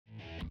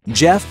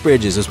Jeff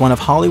Bridges is one of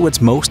Hollywood's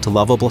most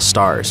lovable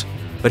stars.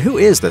 But who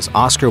is this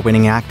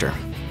Oscar-winning actor?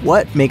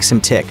 What makes him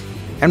tick?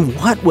 And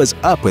what was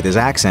up with his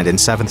accent in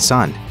Seventh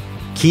Son?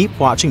 Keep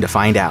watching to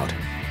find out.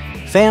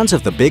 Fans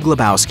of The Big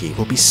Lebowski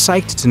will be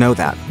psyched to know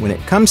that when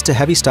it comes to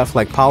heavy stuff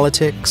like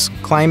politics,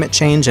 climate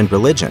change, and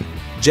religion,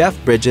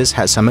 Jeff Bridges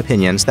has some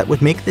opinions that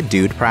would make the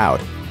dude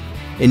proud.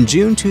 In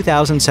June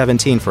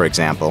 2017, for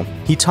example,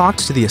 he talked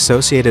to the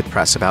Associated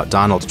Press about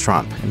Donald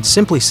Trump and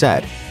simply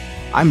said,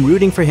 "I'm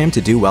rooting for him to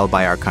do well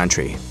by our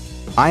country.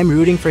 I'm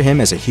rooting for him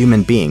as a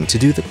human being to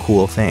do the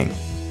cool thing."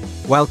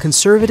 While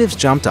conservatives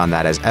jumped on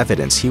that as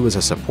evidence he was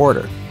a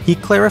supporter, he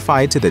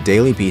clarified to the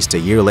Daily Beast a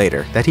year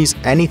later that he's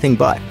anything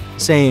but,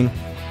 saying,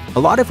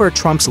 "A lot of where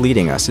Trump's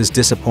leading us is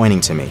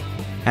disappointing to me.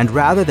 And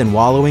rather than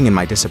wallowing in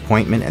my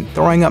disappointment and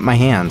throwing up my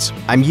hands,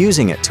 I'm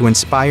using it to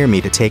inspire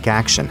me to take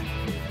action."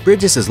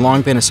 Bridges has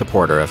long been a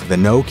supporter of the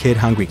No Kid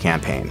Hungry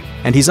campaign,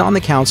 and he's on the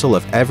council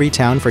of every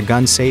town for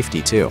gun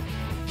safety too.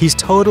 He's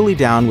totally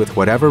down with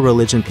whatever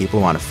religion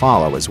people want to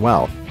follow as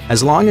well,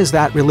 as long as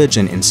that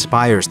religion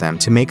inspires them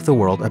to make the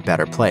world a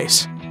better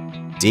place.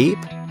 Deep?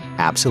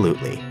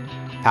 Absolutely.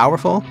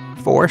 Powerful?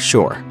 For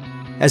sure.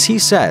 As he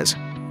says,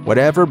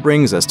 "Whatever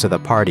brings us to the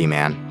party,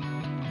 man."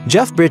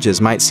 Jeff Bridges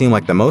might seem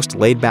like the most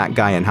laid-back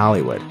guy in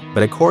Hollywood,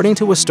 but according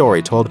to a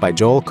story told by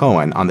Joel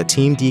Cohen on the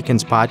Team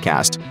Deacons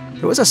podcast,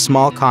 there was a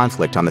small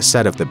conflict on the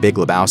set of The Big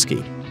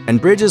Lebowski, and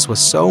Bridges was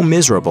so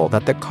miserable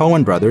that the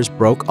Coen brothers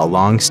broke a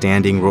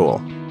long-standing rule.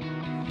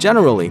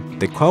 Generally,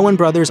 the Coen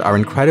brothers are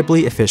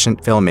incredibly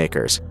efficient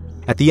filmmakers.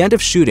 At the end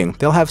of shooting,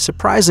 they'll have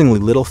surprisingly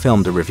little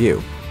film to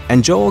review,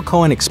 and Joel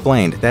Cohen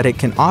explained that it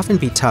can often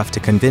be tough to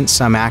convince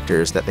some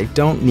actors that they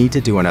don't need to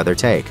do another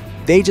take.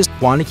 They just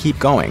want to keep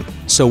going,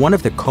 so one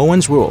of the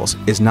Coen's rules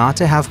is not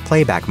to have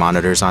playback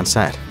monitors on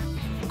set.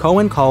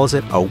 Cohen calls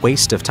it a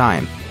waste of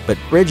time, but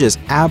Bridges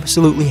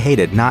absolutely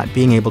hated not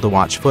being able to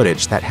watch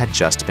footage that had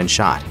just been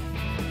shot.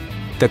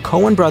 The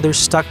Coen brothers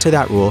stuck to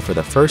that rule for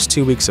the first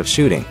 2 weeks of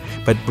shooting,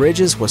 but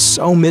Bridges was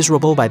so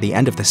miserable by the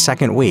end of the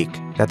second week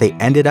that they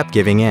ended up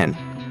giving in.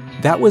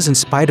 That was in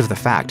spite of the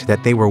fact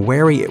that they were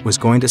wary it was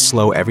going to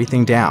slow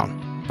everything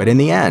down. But in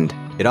the end,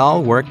 it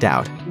all worked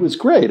out. It was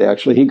great,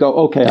 actually. He'd go,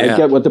 "Okay, I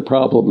get what the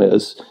problem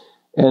is,"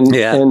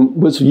 and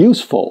was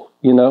useful,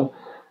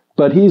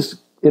 But he's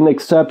an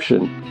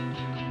exception.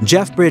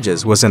 Jeff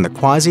Bridges was in the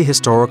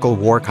quasi-historical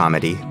war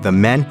comedy The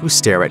Men Who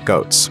Stare at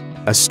Goats,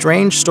 a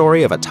strange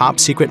story of a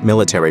top-secret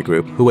military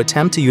group who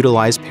attempt to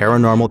utilize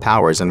paranormal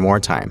powers in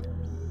wartime.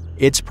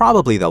 It's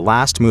probably the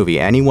last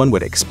movie anyone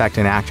would expect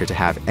an actor to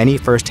have any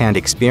first-hand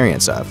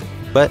experience of,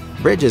 but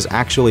Bridges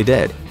actually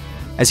did.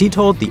 As he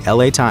told the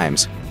LA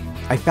Times,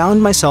 "I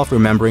found myself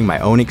remembering my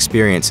own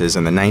experiences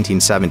in the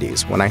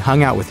 1970s when I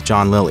hung out with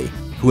John Lilly,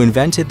 who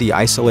invented the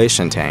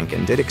isolation tank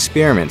and did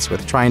experiments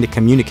with trying to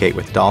communicate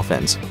with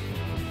dolphins.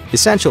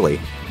 Essentially,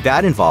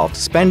 that involved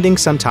spending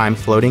some time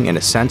floating in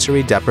a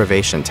sensory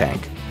deprivation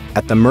tank,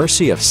 at the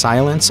mercy of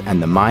silence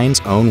and the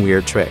mind's own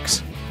weird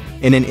tricks."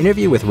 In an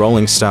interview with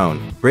Rolling Stone,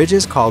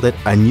 Bridges called it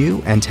a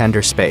new and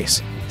tender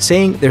space,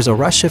 saying there's a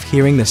rush of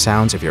hearing the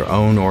sounds of your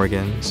own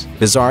organs,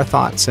 bizarre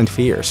thoughts and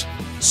fears.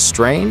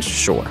 Strange?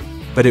 Sure.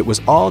 But it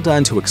was all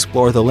done to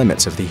explore the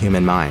limits of the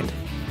human mind.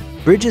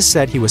 Bridges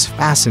said he was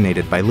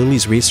fascinated by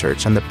Lilly's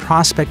research on the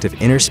prospect of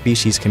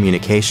interspecies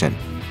communication,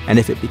 and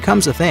if it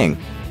becomes a thing,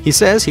 he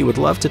says he would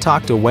love to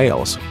talk to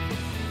whales.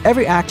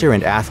 Every actor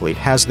and athlete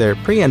has their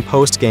pre- and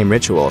post-game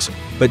rituals,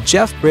 but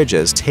Jeff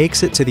Bridges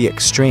takes it to the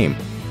extreme.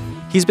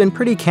 He's been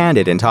pretty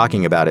candid in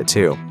talking about it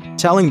too,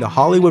 telling The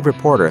Hollywood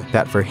Reporter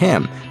that for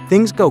him,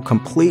 things go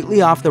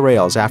completely off the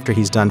rails after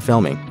he's done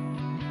filming.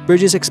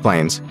 Bridges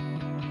explains,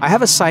 "I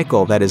have a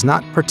cycle that is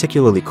not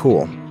particularly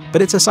cool,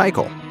 but it's a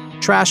cycle.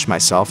 Trash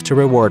myself to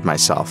reward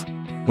myself.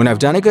 When I've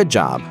done a good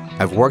job,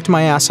 I've worked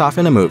my ass off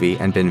in a movie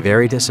and been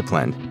very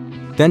disciplined.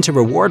 Then to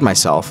reward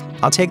myself,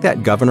 I'll take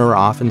that governor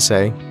off and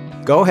say,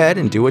 go ahead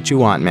and do what you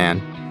want,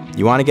 man.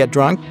 You want to get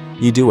drunk?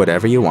 You do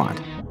whatever you want."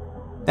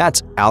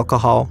 That's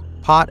alcohol,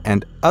 pot,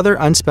 and other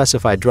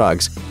unspecified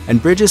drugs,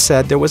 and Bridges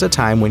said there was a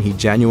time when he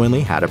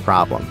genuinely had a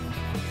problem.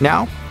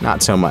 Now,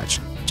 not so much,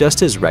 just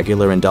his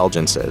regular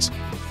indulgences.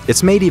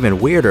 It's made even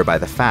weirder by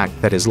the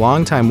fact that his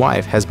longtime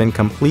wife has been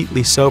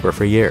completely sober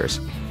for years.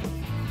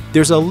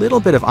 There's a little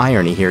bit of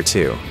irony here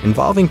too,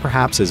 involving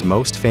perhaps his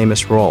most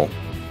famous role.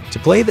 To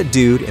play the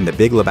dude in The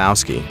Big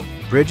Lebowski,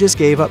 Bridges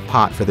gave up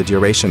pot for the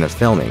duration of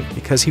filming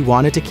because he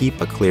wanted to keep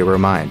a clearer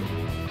mind.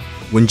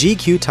 When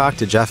GQ talked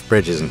to Jeff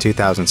Bridges in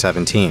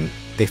 2017,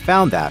 they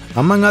found that,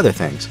 among other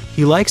things,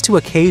 he likes to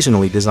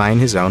occasionally design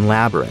his own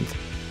labyrinth.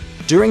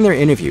 During their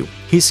interview,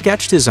 he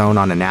sketched his own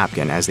on a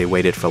napkin as they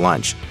waited for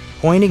lunch,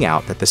 pointing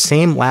out that the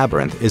same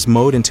labyrinth is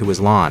mowed into his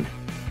lawn.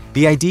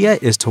 The idea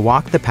is to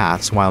walk the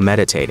paths while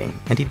meditating,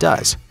 and he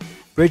does.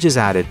 Bridges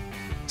added,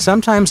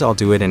 "Sometimes I'll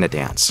do it in a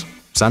dance.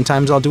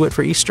 Sometimes I'll do it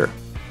for Easter."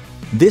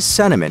 This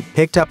sentiment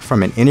picked up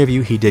from an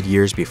interview he did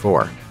years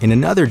before, in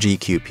another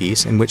GQ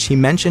piece in which he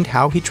mentioned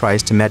how he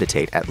tries to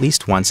meditate at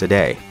least once a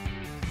day.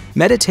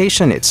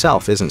 Meditation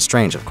itself isn't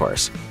strange, of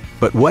course.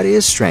 But what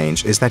is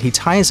strange is that he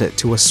ties it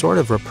to a sort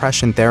of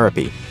repression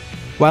therapy.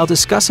 While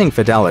discussing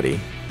fidelity,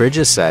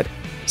 Bridges said,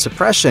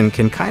 "Suppression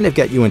can kind of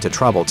get you into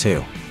trouble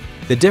too.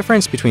 The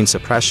difference between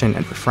suppression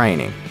and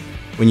refraining.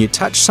 When you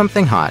touch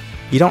something hot,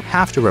 you don't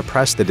have to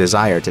repress the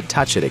desire to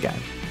touch it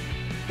again."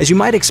 As you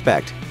might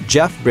expect,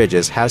 Jeff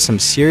Bridges has some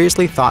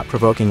seriously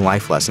thought-provoking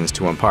life lessons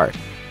to impart.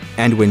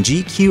 And when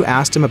GQ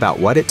asked him about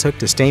what it took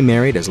to stay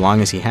married as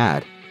long as he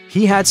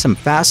had some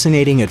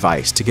fascinating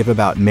advice to give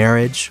about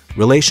marriage,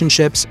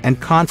 relationships, and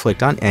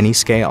conflict on any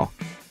scale.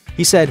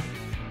 He said,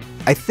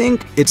 "I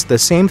think it's the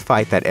same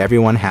fight that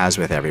everyone has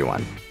with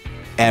everyone.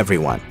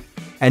 Everyone.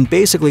 And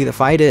basically the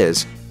fight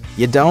is,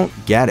 you don't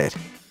get it."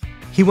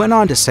 He went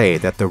on to say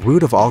that the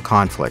root of all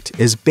conflict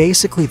is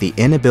basically the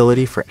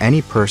inability for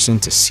any person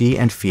to see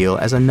and feel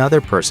as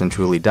another person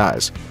truly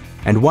does.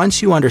 And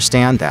once you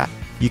understand that,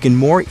 you can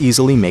more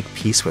easily make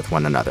peace with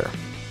one another.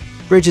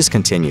 Bridges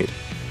continued,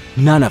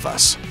 none of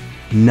us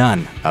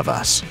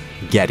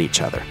get each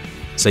other.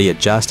 So you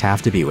just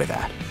have to be with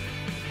that.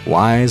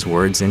 Wise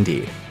words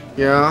indeed.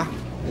 Yeah,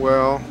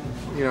 well,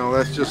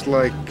 that's just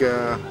like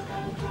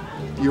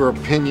your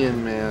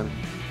opinion, man.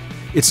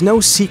 It's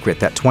no secret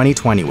that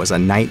 2020 was a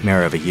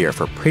nightmare of a year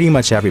for pretty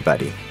much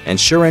everybody. And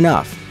sure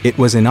enough, it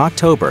was in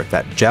October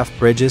that Jeff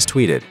Bridges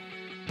tweeted,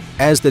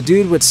 "As the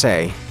dude would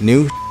say,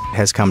 new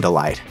has come to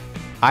light.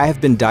 I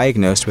have been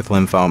diagnosed with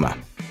lymphoma.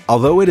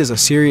 Although it is a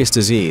serious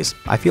disease,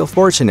 I feel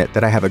fortunate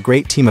that I have a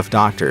great team of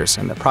doctors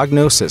and the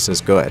prognosis is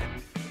good."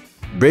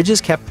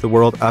 Bridges kept the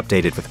world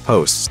updated with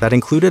posts that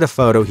included a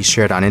photo he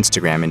shared on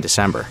Instagram in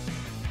December.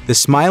 The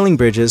smiling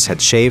Bridges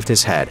had shaved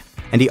his head,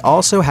 and he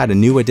also had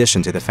a new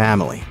addition to the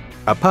family,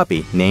 a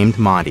puppy named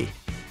Monty.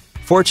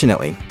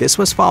 Fortunately, this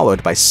was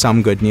followed by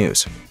some good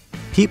news.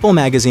 People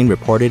magazine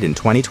reported in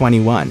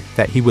 2021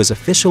 that he was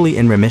officially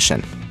in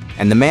remission,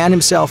 and the man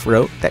himself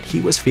wrote that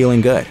he was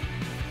feeling good.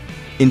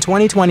 In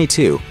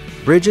 2022,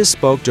 Bridges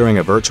spoke during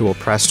a virtual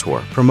press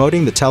tour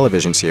promoting the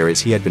television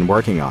series he had been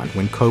working on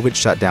when COVID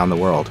shut down the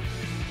world.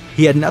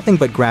 He had nothing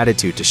but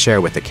gratitude to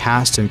share with the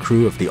cast and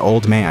crew of The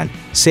Old Man,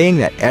 saying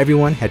that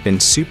everyone had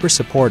been super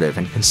supportive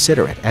and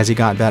considerate as he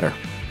got better.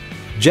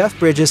 Jeff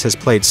Bridges has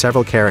played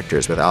several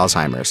characters with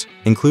Alzheimer's,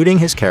 including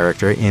his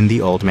character in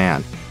The Old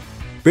Man.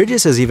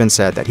 Bridges has even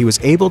said that he was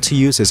able to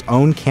use his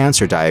own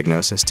cancer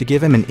diagnosis to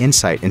give him an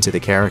insight into the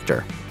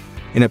character.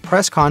 In a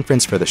press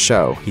conference for the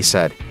show, he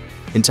said,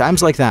 "In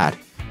times like that,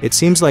 it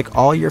seems like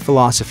all your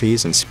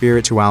philosophies and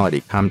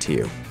spirituality come to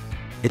you.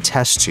 It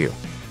tests you."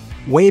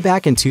 Way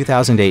back in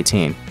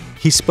 2018,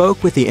 he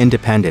spoke with The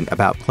Independent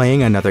about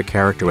playing another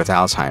character with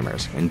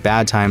Alzheimer's in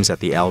Bad Times at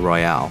the El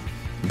Royale.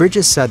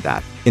 Bridges said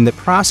that, in the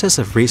process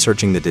of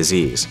researching the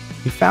disease,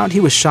 he found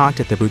he was shocked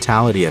at the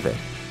brutality of it.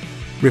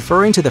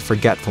 Referring to the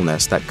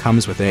forgetfulness that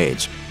comes with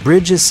age,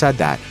 Bridges said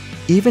that,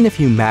 even if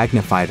you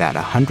magnify that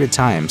 100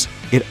 times,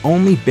 it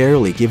only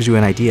barely gives you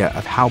an idea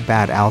of how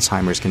bad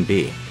Alzheimer's can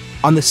be.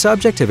 On the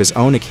subject of his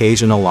own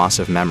occasional loss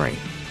of memory,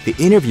 the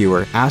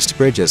interviewer asked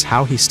Bridges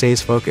how he stays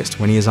focused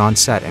when he is on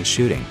set and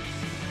shooting.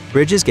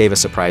 Bridges gave a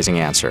surprising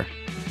answer.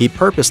 He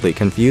purposely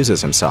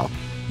confuses himself,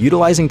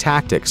 utilizing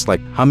tactics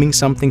like humming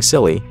something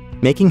silly,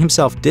 making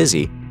himself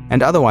dizzy,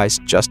 and otherwise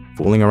just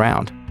fooling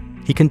around.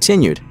 He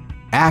continued,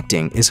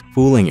 "Acting is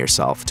fooling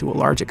yourself to a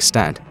large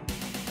extent."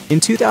 In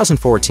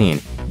 2014,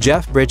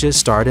 Jeff Bridges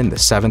starred in The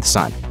Seventh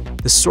Son,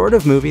 the sort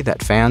of movie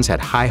that fans had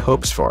high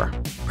hopes for,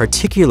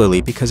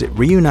 particularly because it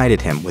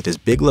reunited him with his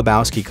Big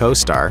Lebowski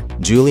co-star,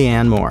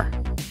 Julianne Moore.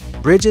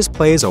 Bridges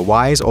plays a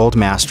wise old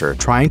master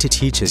trying to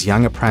teach his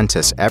young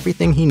apprentice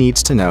everything he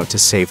needs to know to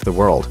save the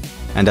world,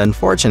 and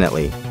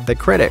unfortunately, the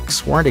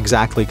critics weren't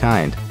exactly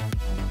kind.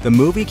 The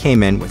movie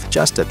came in with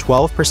just a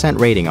 12%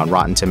 rating on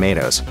Rotten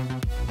Tomatoes.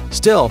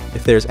 Still,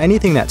 if there's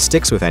anything that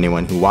sticks with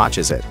anyone who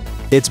watches it,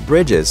 it's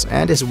Bridges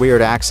and his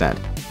weird accent.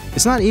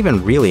 It's not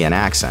even really an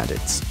accent,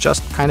 it's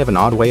just kind of an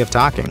odd way of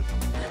talking.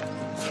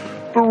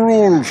 The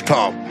rules,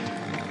 Tom.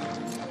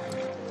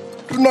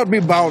 Do not be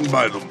bound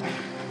by them.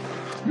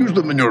 Use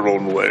them in your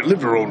own way,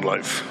 live your own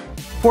life.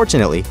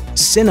 Fortunately,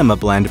 Cinema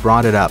Blend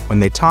brought it up when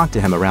they talked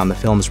to him around the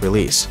film's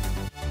release.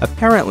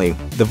 Apparently,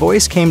 the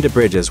voice came to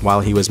Bridges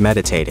while he was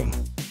meditating.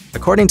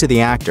 According to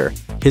the actor,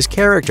 his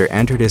character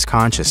entered his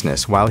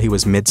consciousness while he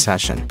was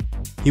mid-session.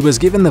 He was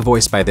given the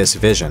voice by this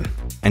vision,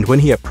 and when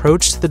he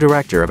approached the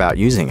director about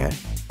using it,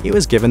 he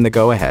was given the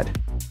go-ahead.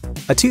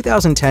 A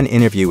 2010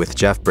 interview with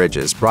Jeff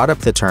Bridges brought up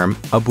the term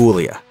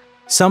Abulia,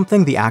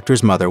 something the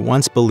actor's mother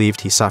once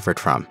believed he suffered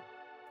from.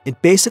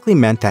 It basically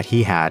meant that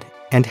he had,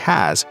 and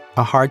has,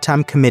 a hard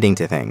time committing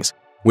to things,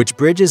 which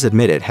Bridges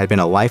admitted had been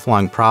a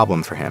lifelong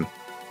problem for him.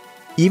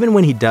 Even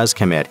when he does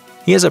commit,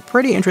 he has a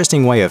pretty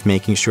interesting way of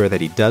making sure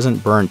that he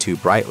doesn't burn too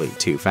brightly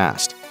too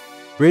fast.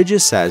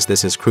 Bridges says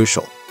this is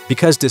crucial,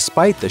 because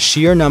despite the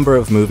sheer number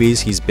of movies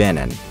he's been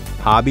in,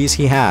 hobbies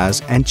he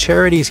has, and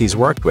charities he's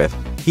worked with,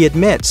 he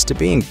admits to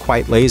being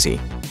quite lazy.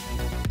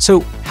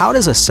 So how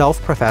does a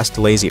self-professed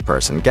lazy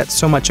person get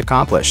so much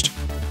accomplished?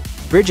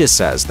 Bridges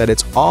says that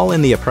it's all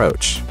in the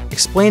approach,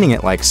 explaining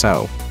it like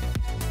so.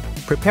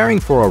 Preparing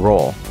for a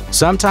role,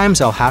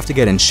 Sometimes I'll have to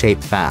get in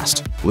shape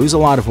fast, lose a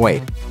lot of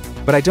weight,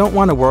 but I don't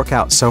want to work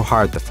out so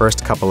hard the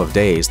first couple of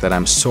days that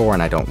I'm sore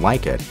and I don't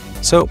like it,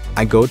 so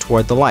I go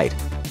toward the light,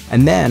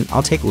 and then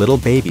I'll take little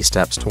baby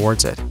steps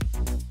towards it.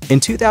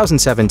 In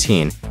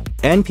 2017,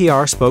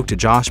 NPR spoke to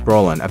Josh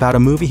Brolin about a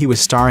movie he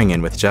was starring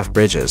in with Jeff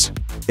Bridges.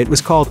 It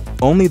was called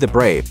Only the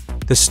Brave,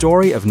 the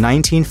story of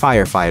 19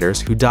 firefighters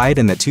who died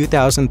in the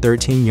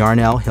 2013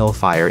 Yarnell Hill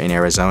fire in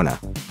Arizona.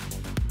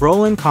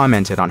 Brolin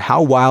commented on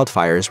how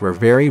wildfires were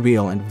very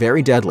real and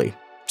very deadly,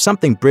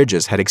 something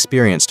Bridges had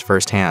experienced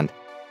firsthand.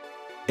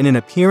 In an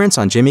appearance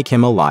on Jimmy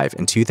Kimmel Live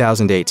in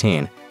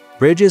 2018,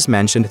 Bridges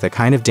mentioned the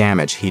kind of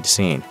damage he'd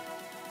seen.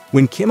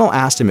 When Kimmel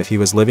asked him if he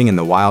was living in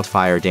the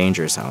wildfire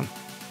danger zone,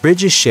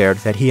 Bridges shared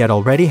that he had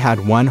already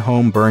had one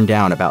home burned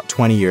down about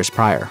 20 years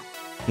prior.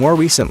 More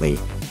recently,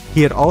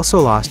 he had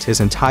also lost his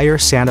entire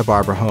Santa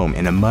Barbara home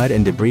in a mud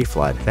and debris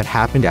flood that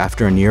happened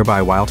after a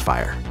nearby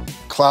wildfire.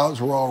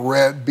 Clouds were all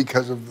red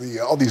because of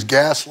all these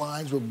gas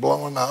lines were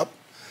blowing up.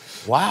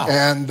 Wow.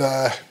 And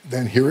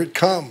then here it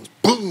comes.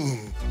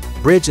 Boom!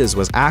 Bridges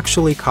was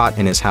actually caught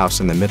in his house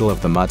in the middle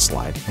of the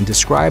mudslide and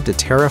described a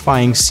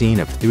terrifying scene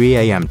of 3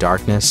 a.m.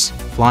 darkness,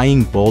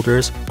 flying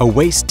boulders, a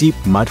waist-deep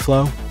mud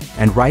flow,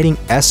 and writing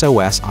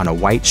SOS on a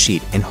white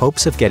sheet in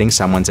hopes of getting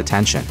someone's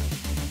attention.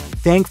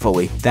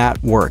 Thankfully,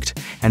 that worked,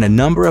 and a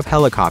number of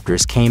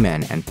helicopters came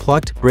in and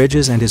plucked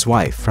Bridges and his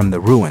wife from the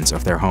ruins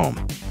of their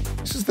home.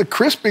 This is the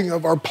crisping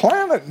of our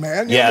planet,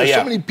 man.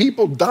 So many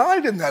people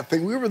died in that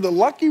thing. We were the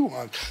lucky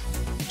ones.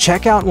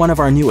 Check out one of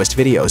our newest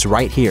videos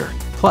right here.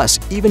 Plus,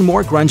 even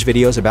more grunge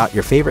videos about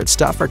your favorite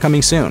stuff are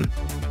coming soon.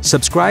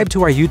 Subscribe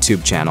to our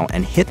YouTube channel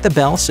and hit the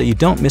bell so you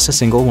don't miss a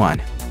single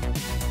one.